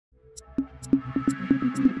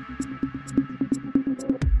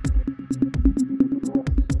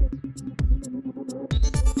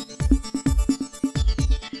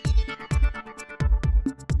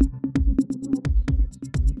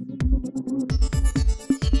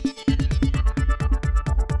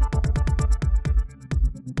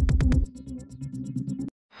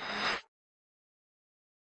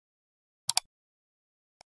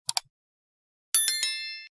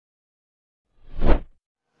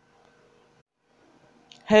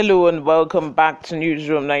Hello and welcome back to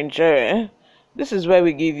Newsroom Nigeria. This is where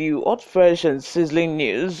we give you hot, fresh and sizzling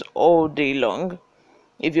news all day long.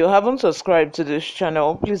 If you haven't subscribed to this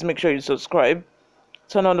channel, please make sure you subscribe.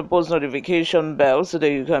 Turn on the post notification bell so that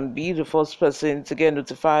you can be the first person to get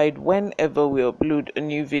notified whenever we upload a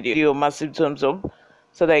new video. Massive thumbs up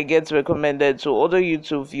so that it gets recommended to other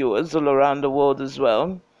YouTube viewers all around the world as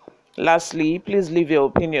well. Lastly, please leave your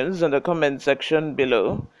opinions in the comment section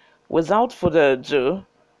below. Without further ado,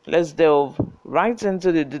 let's delve right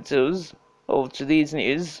into the details of today's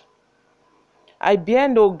news. I bear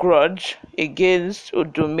no grudge against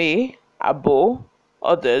Ndume, Abbo,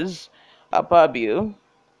 others, Akpabio.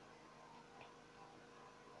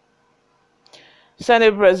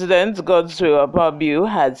 Senate President Godswill Akpabio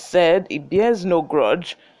had said he bears no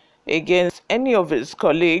grudge against any of his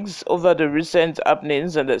colleagues over the recent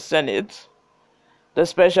happenings in the Senate. The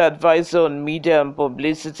special advisor on media and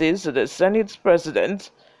publicity to the Senate President,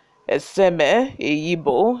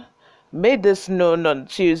 Abbo, made this known on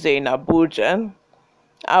Tuesday in Abuja,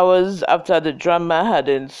 hours after the drama had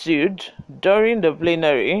ensued during the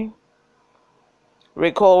plenary.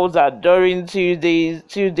 Recall that during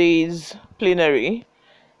Tuesday's plenary,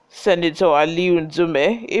 Senator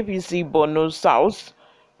Ndume, APC Borno South,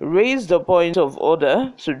 raised the point of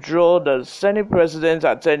order to draw the Senate President's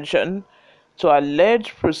attention to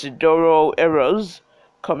alleged procedural errors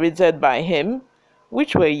committed by him,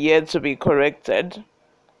 which were yet to be corrected.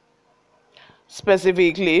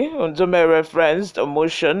 Specifically, Ndume referenced a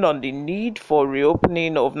motion on the need for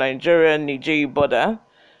reopening of Nigeria-Niger border,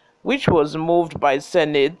 which was moved by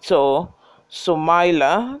Senator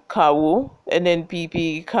Somaila Kawu,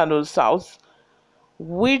 NNPP Kano South,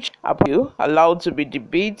 which Akpabio allowed to be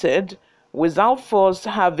debated without first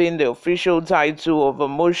having the official title of a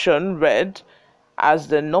motion read as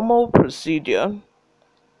the normal procedure.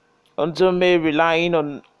 Ndume, relying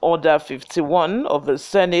on Order 51 of the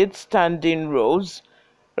Senate Standing Rules,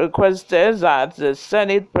 requested that the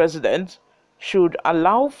Senate President should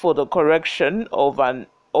allow for the correction of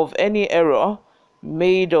any error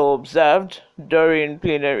made or observed during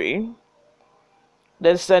plenary.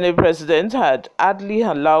 The Senate President had hardly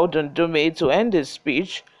allowed Ndume to end his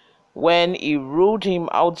speech when he ruled him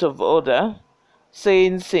out of order,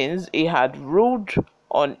 saying since he had ruled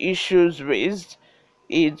on issues raised,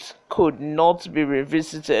 it could not be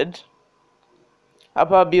revisited.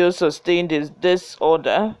 Akpabio sustained this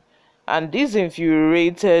order, and this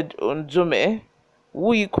infuriated Ndume,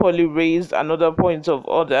 who equally raised another point of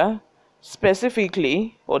order,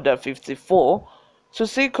 specifically Order 54, to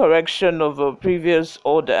seek correction of a previous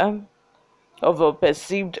order of a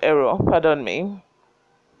perceived error.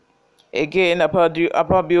 Again,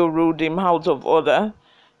 Akpabio ruled him out of order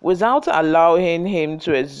without allowing him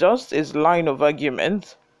to exhaust his line of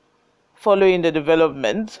argument. Following the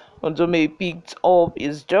development, Ndume picked up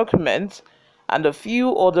his documents and a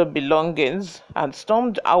few other belongings and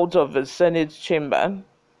stormed out of the Senate chamber.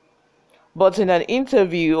 But in an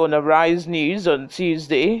interview on Arise News on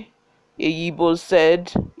Tuesday, Abbo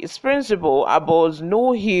said his principal abhors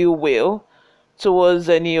no ill will towards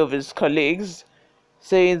any of his colleagues,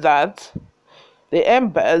 saying that the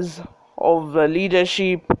embers of the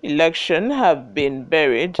leadership election have been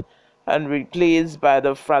buried and replaced by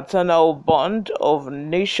the fraternal bond of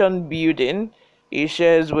nation building he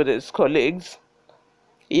shares with his colleagues.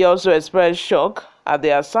 He also expressed shock at the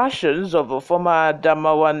assertions of a former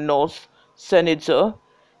Adamawa North Senator,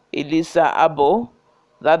 Elisa Abbo,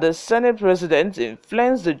 that the Senate President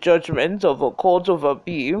influenced the judgment of a court of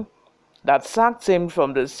appeal that sacked him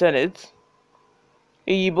from the Senate.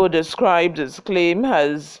 Abbo described his claim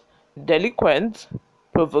as delinquent,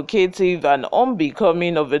 provocative, and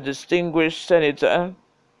unbecoming of a distinguished senator.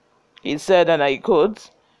 He said, and I quote,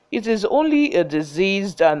 "It is only a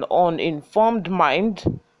diseased and uninformed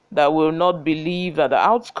mind that will not believe that the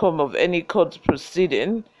outcome of any court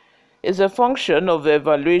proceeding is a function of the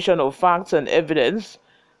evaluation of facts and evidence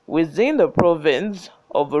within the province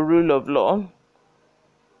of the rule of law.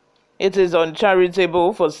 It is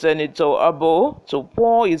uncharitable for Senator Abbo to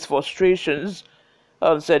pour his frustrations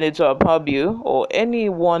on Senator Akpabio or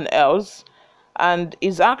anyone else, and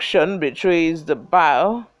his action betrays the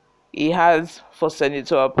bile he has for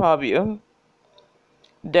Senator Akpabio.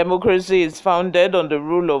 Democracy is founded on the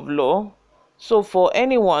rule of law, so for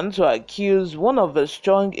anyone to accuse one of the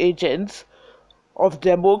strong agents of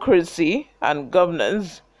democracy and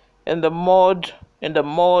governance in the mud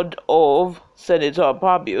of Senator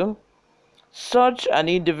Akpabio, such an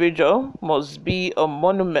individual must be a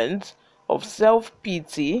monument of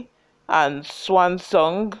self-pity and a swan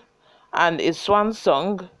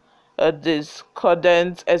song, a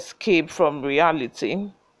discordant escape from reality.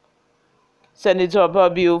 Senator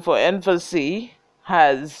Akpabio, for emphasis,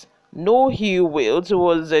 has no ill will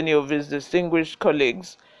towards any of his distinguished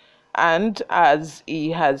colleagues, and as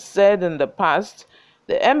he has said in the past,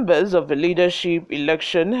 the embers of the leadership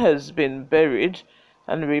election has been buried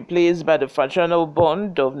and replaced by the fraternal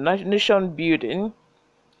bond of nation building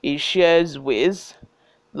he shares with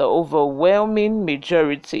the overwhelming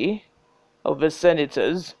majority of the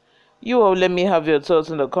senators. You all, let me have your thoughts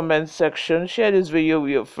in the comment section. Share this video with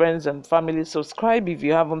your friends and family. Subscribe if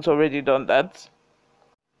you haven't already done that.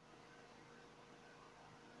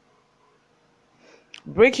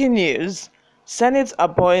 Breaking news: Senate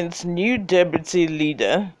appoints new deputy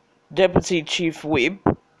leader, deputy chief whip.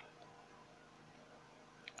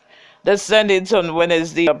 The Senate on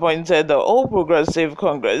Wednesday appointed the All Progressive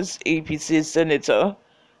Congress (APC) senator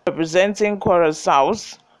representing Kwara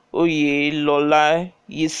South, Oyelola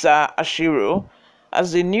Yisa Ashiru,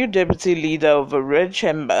 as the new deputy leader of the Red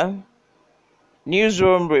Chamber.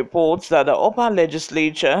 Newsroom reports that the upper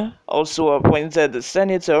legislature also appointed the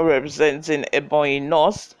senator representing Ebonyi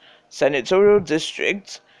North Senatorial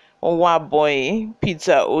District, Onwabonyi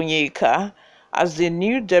Peter Onyeka, as the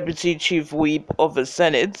new deputy chief whip of the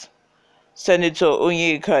Senate. Senator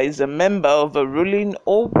Onyeka is a member of the ruling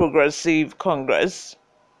All Progressive Congress.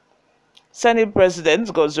 Senate President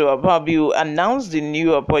Akpabio announced the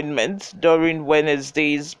new appointment during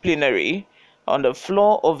Wednesday's plenary on the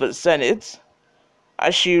floor of the Senate.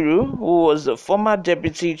 Ashiru, who was the former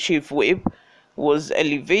deputy chief whip, was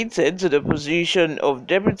elevated to the position of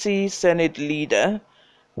deputy Senate leader,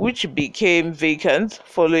 which became vacant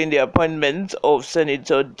following the appointment of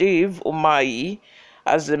Senator Dave Umahi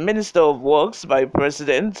as the Minister of Works by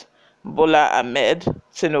President Bola Ahmed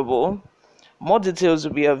Tinubu. More details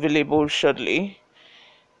will be available shortly.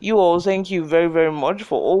 You all, thank you very much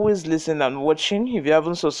for always listening and watching. If you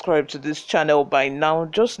haven't subscribed to this channel by now,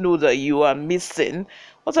 just know that you are missing.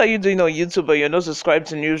 What are you doing on YouTube but you're not subscribed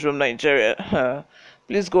to Newsroom Nigeria?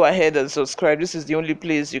 Please go ahead and subscribe. This is the only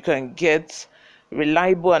place you can get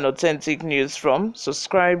reliable and authentic news from.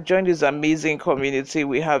 Subscribe, join this amazing community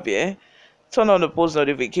we have here. Turn on the post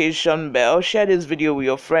notification bell. Share this video with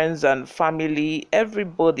your friends and family.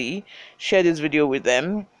 Everybody, share this video with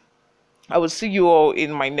them. I will see you all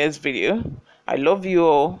in my next video. I love you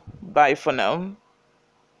all. Bye for now.